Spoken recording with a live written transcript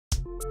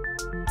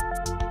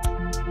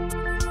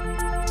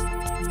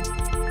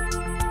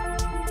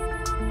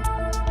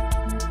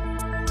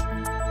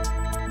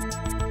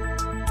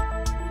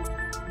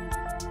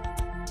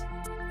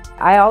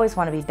I always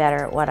want to be better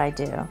at what I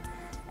do.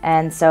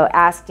 And so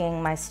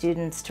asking my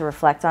students to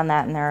reflect on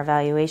that in their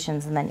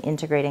evaluations and then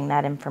integrating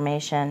that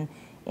information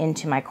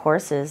into my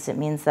courses, it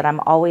means that I'm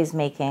always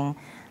making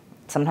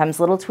sometimes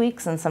little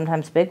tweaks and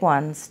sometimes big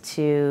ones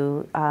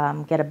to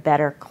get a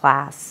better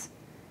class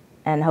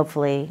and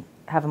hopefully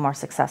have a more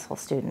successful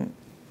student.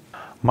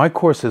 My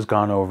course has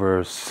gone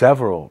over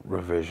several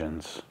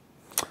revisions,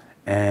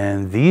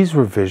 and these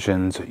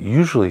revisions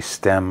usually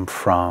stem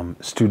from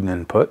student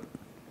input.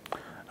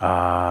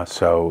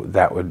 So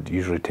that would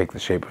usually take the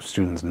shape of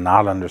students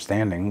not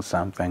understanding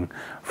something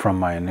from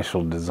my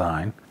initial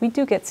design. We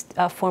do get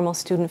formal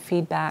student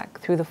feedback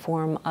through the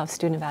form of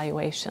student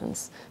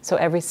evaluations. So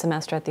every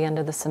semester, at the end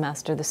of the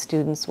semester, the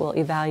students will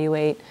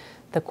evaluate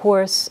the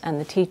course and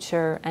the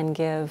teacher and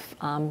give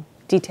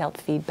detailed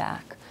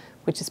feedback,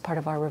 which is part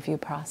of our review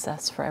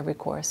process for every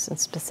course, and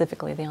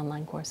specifically the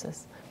online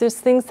courses. There's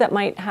things that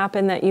might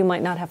happen that you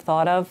might not have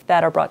thought of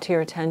that are brought to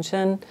your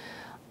attention.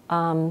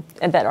 And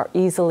that are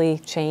easily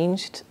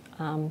changed,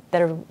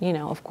 that are, you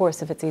know, of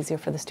course, if it's easier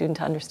for the student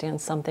to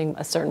understand something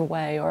a certain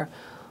way or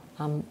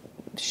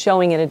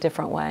showing it a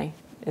different way,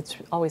 it's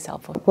always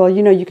helpful. Well,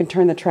 you know, you can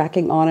turn the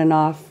tracking on and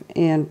off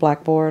in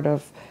Blackboard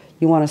of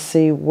you want to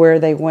see where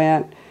they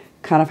went,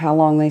 kind of how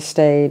long they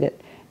stayed.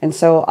 And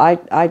so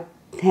I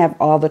have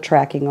all the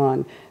tracking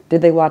on.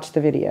 Did they watch the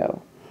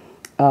video?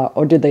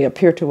 Or did they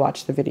appear to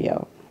watch the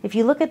video? If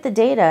you look at the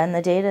data and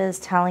the data is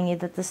telling you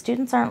that the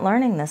students aren't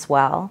learning this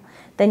well,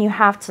 then you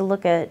have to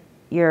look at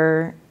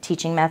your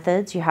teaching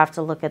methods. You have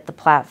to look at the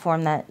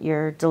platform that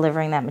you're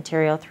delivering that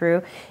material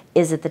through.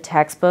 Is it the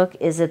textbook?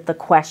 Is it the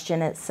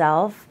question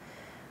itself?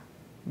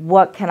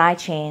 What can I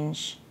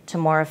change to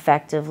more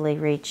effectively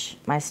reach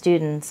my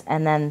students?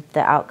 And then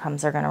the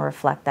outcomes are going to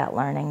reflect that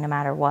learning no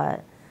matter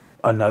what.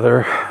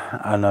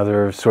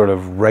 Another sort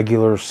of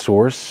regular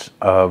source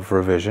of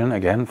revision,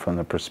 again from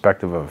the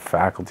perspective of a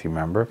faculty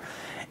member,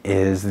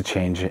 is the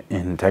change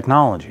in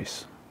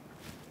technologies.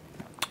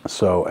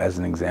 So as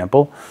an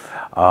example,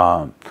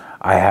 I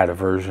had a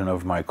version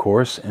of my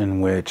course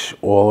in which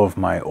all of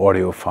my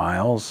audio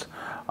files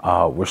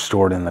were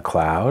stored in the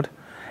cloud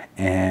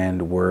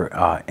and were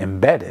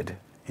embedded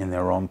in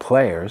their own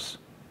players,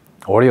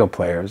 audio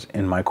players,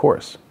 in my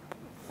course.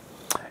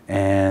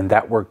 And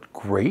that worked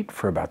great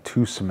for about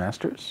 2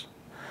 semesters.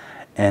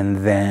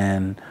 And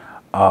then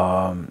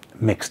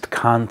mixed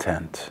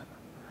content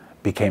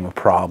became a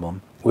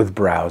problem with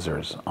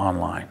browsers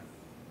online.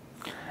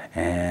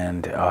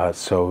 And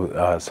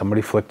so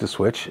somebody flicked a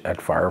switch at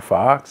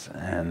Firefox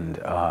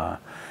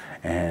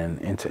and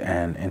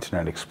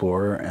Internet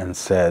Explorer and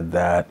said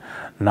that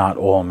not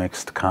all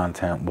mixed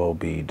content will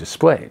be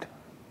displayed.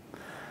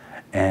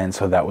 And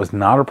so that was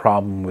not a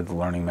problem with the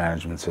learning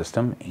management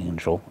system,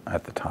 Angel,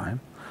 at the time.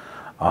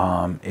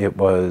 It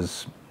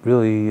was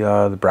really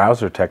the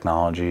browser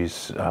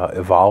technologies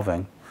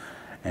evolving,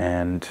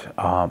 and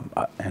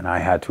I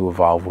had to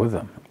evolve with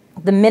them.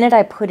 The minute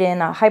I put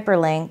in a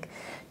hyperlink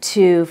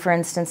to, for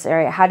instance,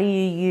 how do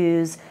you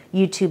use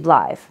YouTube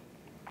Live?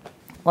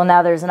 Well,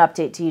 now there's an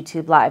update to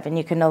YouTube Live, and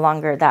you can no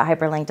longer, that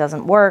hyperlink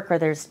doesn't work, or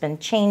there's been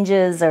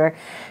changes, or,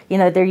 you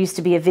know, there used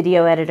to be a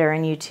video editor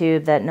in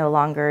YouTube that no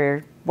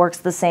longer works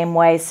the same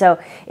way. So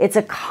it's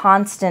a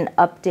constant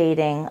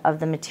updating of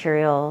the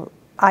material.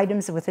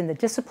 Items within the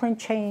discipline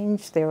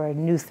change. There are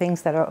new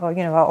things that are,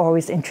 you know, are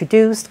always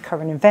introduced.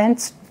 Current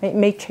events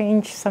may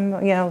change some,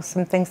 you know,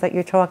 some things that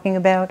you're talking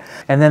about.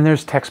 And then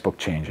there's textbook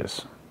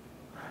changes.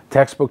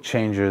 Textbook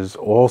changes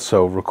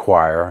also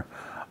require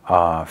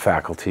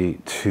faculty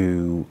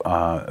to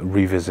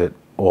revisit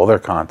all their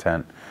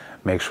content,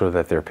 make sure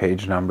that their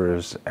page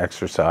numbers,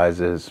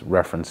 exercises,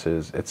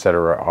 references,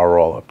 etc. are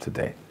all up to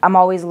date. I'm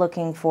always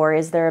looking for,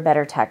 is there a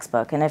better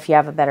textbook? And if you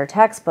have a better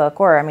textbook,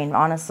 or I mean,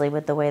 honestly,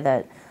 with the way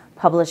that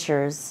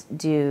publishers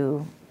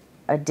do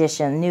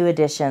new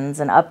editions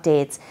and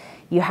updates,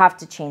 you have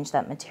to change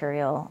that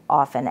material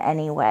often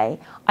anyway.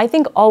 I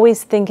think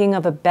always thinking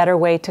of a better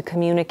way to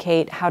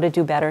communicate how to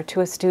do better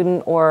to a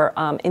student or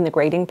in the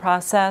grading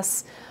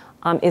process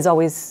is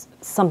always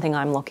something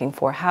I'm looking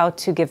for. How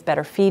to give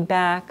better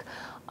feedback,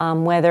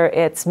 whether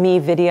it's me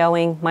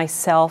videoing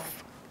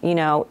myself, you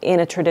know, in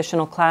a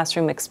traditional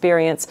classroom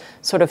experience,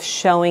 sort of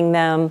showing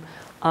them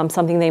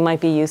something they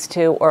might be used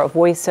to, or a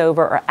voiceover,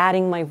 or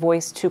adding my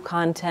voice to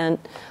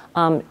content,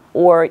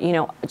 or, you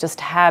know,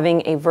 just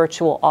having a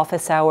virtual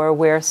office hour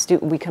where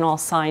we can all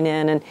sign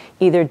in and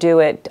either do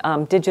it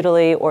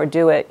digitally or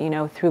do it, you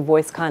know, through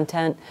voice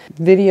content.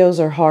 Videos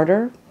are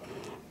harder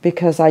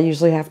because I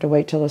usually have to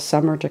wait till the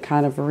summer to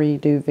kind of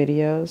redo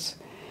videos.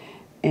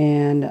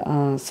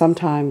 And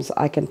sometimes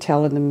I can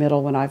tell in the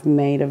middle when I've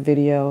made a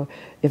video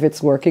if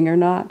it's working or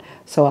not.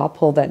 So I'll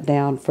pull that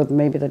down for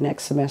maybe the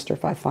next semester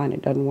if I find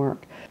it doesn't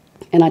work.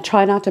 And I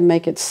try not to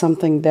make it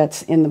something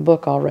that's in the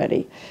book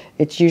already.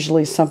 It's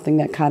usually something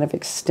that kind of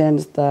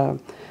extends the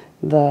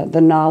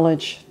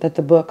knowledge that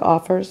the book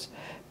offers,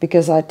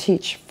 because I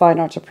teach fine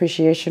arts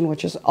appreciation,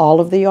 which is all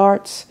of the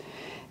arts,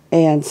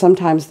 and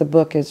sometimes the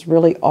book is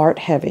really art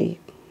heavy.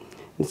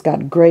 It's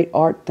got great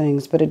art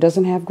things, but it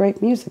doesn't have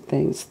great music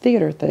things,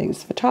 theater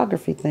things,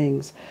 photography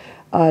things,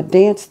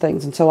 dance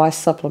things, and so I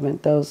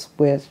supplement those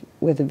with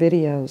the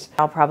videos.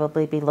 I'll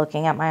probably be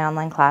looking at my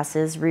online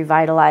classes,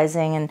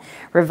 revitalizing and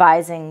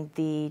revising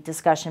the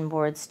discussion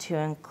boards to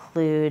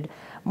include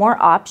more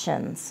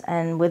options,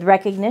 and with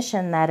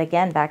recognition that,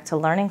 again, back to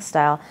learning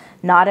style,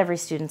 not every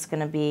student's going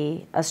to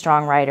be a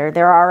strong writer.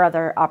 There are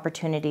other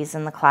opportunities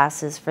in the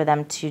classes for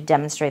them to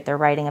demonstrate their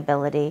writing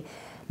ability.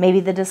 Maybe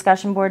the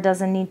discussion board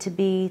doesn't need to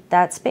be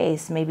that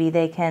space. Maybe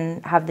they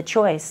can have the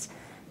choice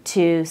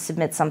to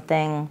submit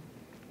something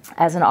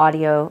as an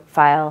audio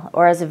file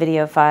or as a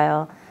video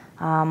file.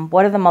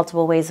 What are the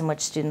multiple ways in which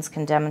students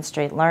can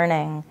demonstrate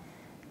learning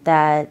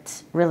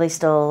that really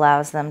still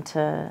allows them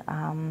to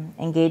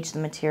engage the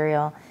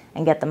material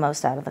and get the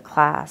most out of the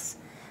class?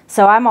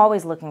 So I'm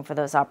always looking for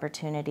those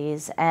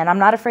opportunities, and I'm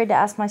not afraid to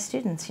ask my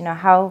students, you know,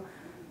 how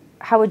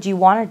would you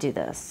want to do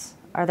this?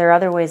 Are there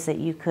other ways that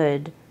you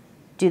could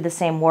do the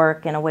same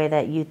work in a way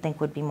that you think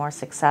would be more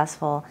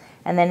successful,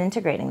 and then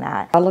integrating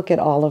that? I look at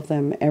all of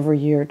them every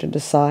year to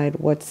decide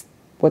what's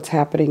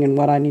happening and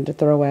what I need to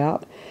throw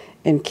out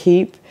and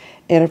keep.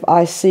 And if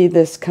I see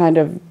this kind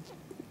of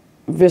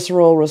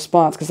visceral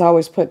response, because I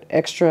always put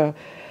extra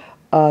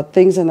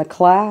things in the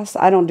class,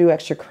 I don't do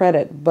extra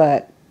credit,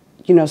 but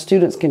you know,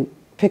 students can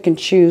pick and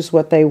choose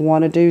what they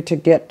want to do to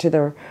get to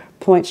their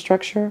point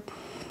structure.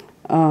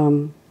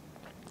 And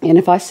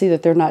if I see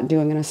that they're not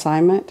doing an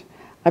assignment,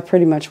 I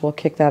pretty much will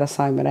kick that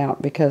assignment out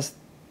because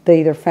they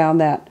either found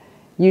that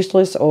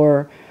useless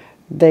or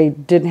they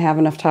didn't have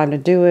enough time to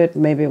do it.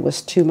 Maybe it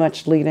was too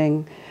much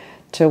leading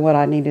to what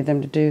I needed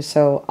them to do.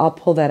 So I'll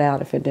pull that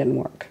out if it didn't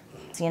work.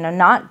 You know,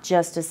 not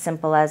just as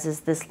simple as, is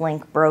this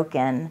link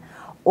broken,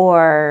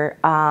 or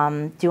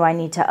do I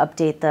need to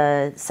update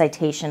the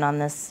citation on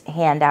this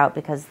handout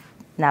because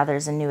now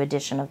there's a new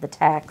edition of the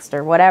text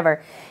or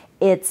whatever.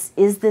 It's,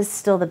 is this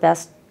still the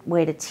best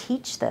way to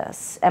teach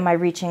this? Am I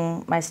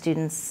reaching my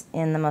students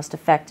in the most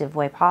effective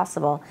way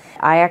possible?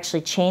 I actually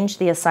changed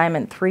the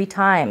assignment 3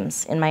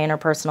 times in my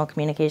interpersonal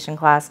communication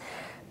class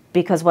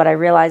because what I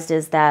realized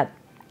is that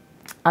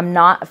I'm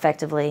not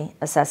effectively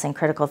assessing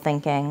critical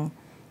thinking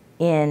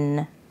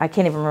in, I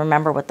can't even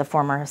remember what the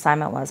former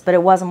assignment was, but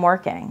it wasn't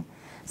working.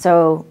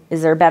 So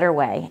is there a better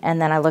way?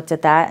 And then I looked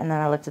at that, and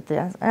then I looked at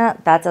this,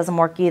 that doesn't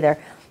work either.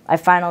 I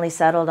finally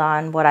settled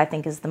on what I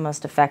think is the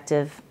most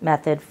effective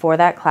method for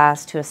that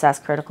class to assess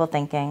critical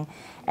thinking,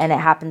 and it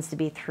happens to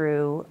be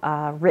through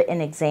written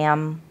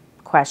exam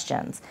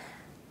questions,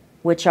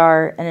 which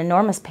are an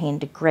enormous pain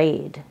to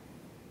grade.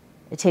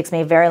 It takes me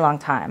a very long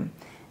time.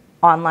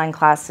 Online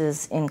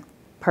classes,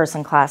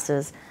 in-person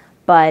classes,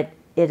 but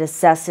it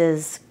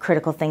assesses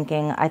critical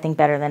thinking, I think,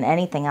 better than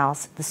anything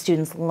else. The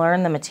students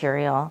learn the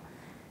material.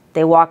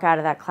 They walk out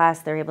of that class,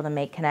 they're able to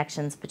make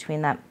connections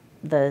between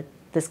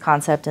this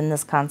concept and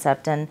this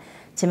concept, and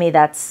to me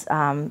that's,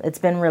 it's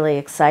been really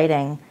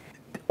exciting.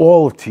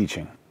 All of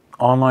teaching,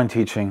 online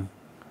teaching,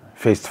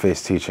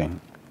 face-to-face teaching,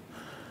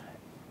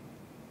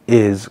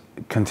 is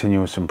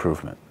continuous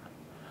improvement.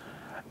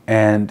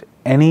 And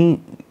any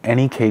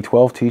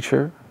K-12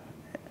 teacher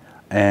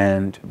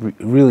and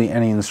really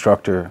any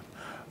instructor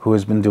who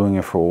has been doing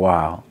it for a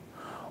while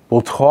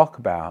will talk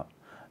about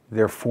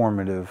their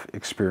formative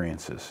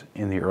experiences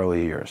in the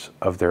early years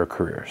of their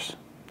careers.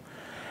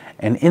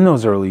 And in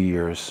those early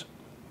years,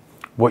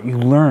 what you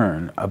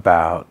learn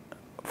about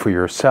for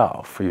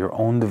yourself, for your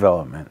own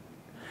development,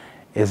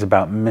 is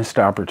about missed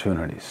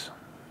opportunities.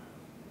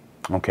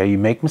 Okay, you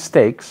make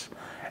mistakes,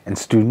 and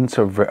students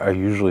are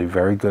usually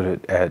very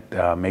good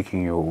at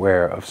making you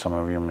aware of some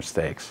of your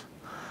mistakes.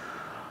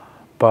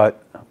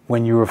 But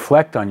when you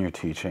reflect on your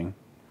teaching,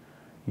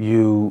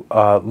 you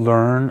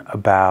learn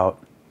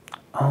about,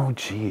 oh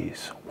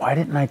geez, why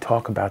didn't I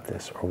talk about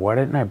this? Or why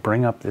didn't I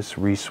bring up this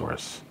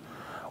resource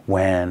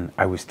when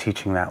I was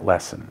teaching that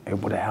lesson? It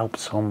would have helped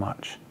so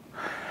much.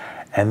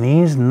 And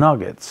these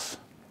nuggets,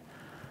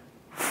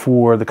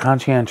 for the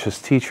conscientious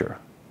teacher,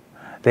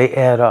 they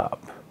add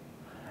up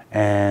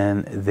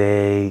and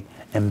they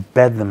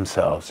embed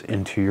themselves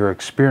into your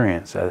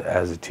experience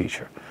as a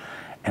teacher.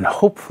 And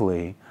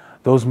hopefully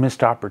those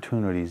missed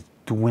opportunities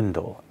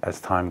dwindle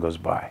as time goes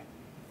by.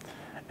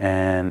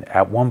 And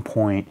at one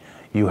point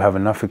you have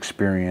enough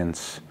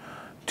experience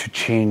to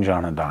change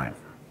on a dime.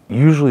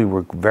 Usually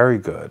we're very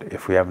good,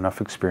 if we have enough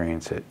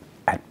experience,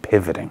 at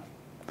pivoting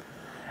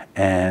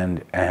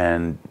and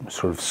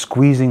sort of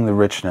squeezing the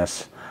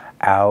richness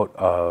out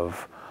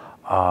of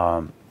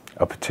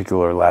a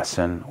particular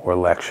lesson or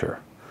lecture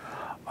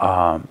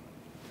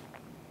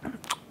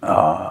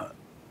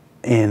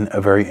in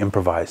a very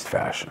improvised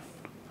fashion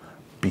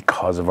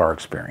because of our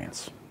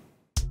experience.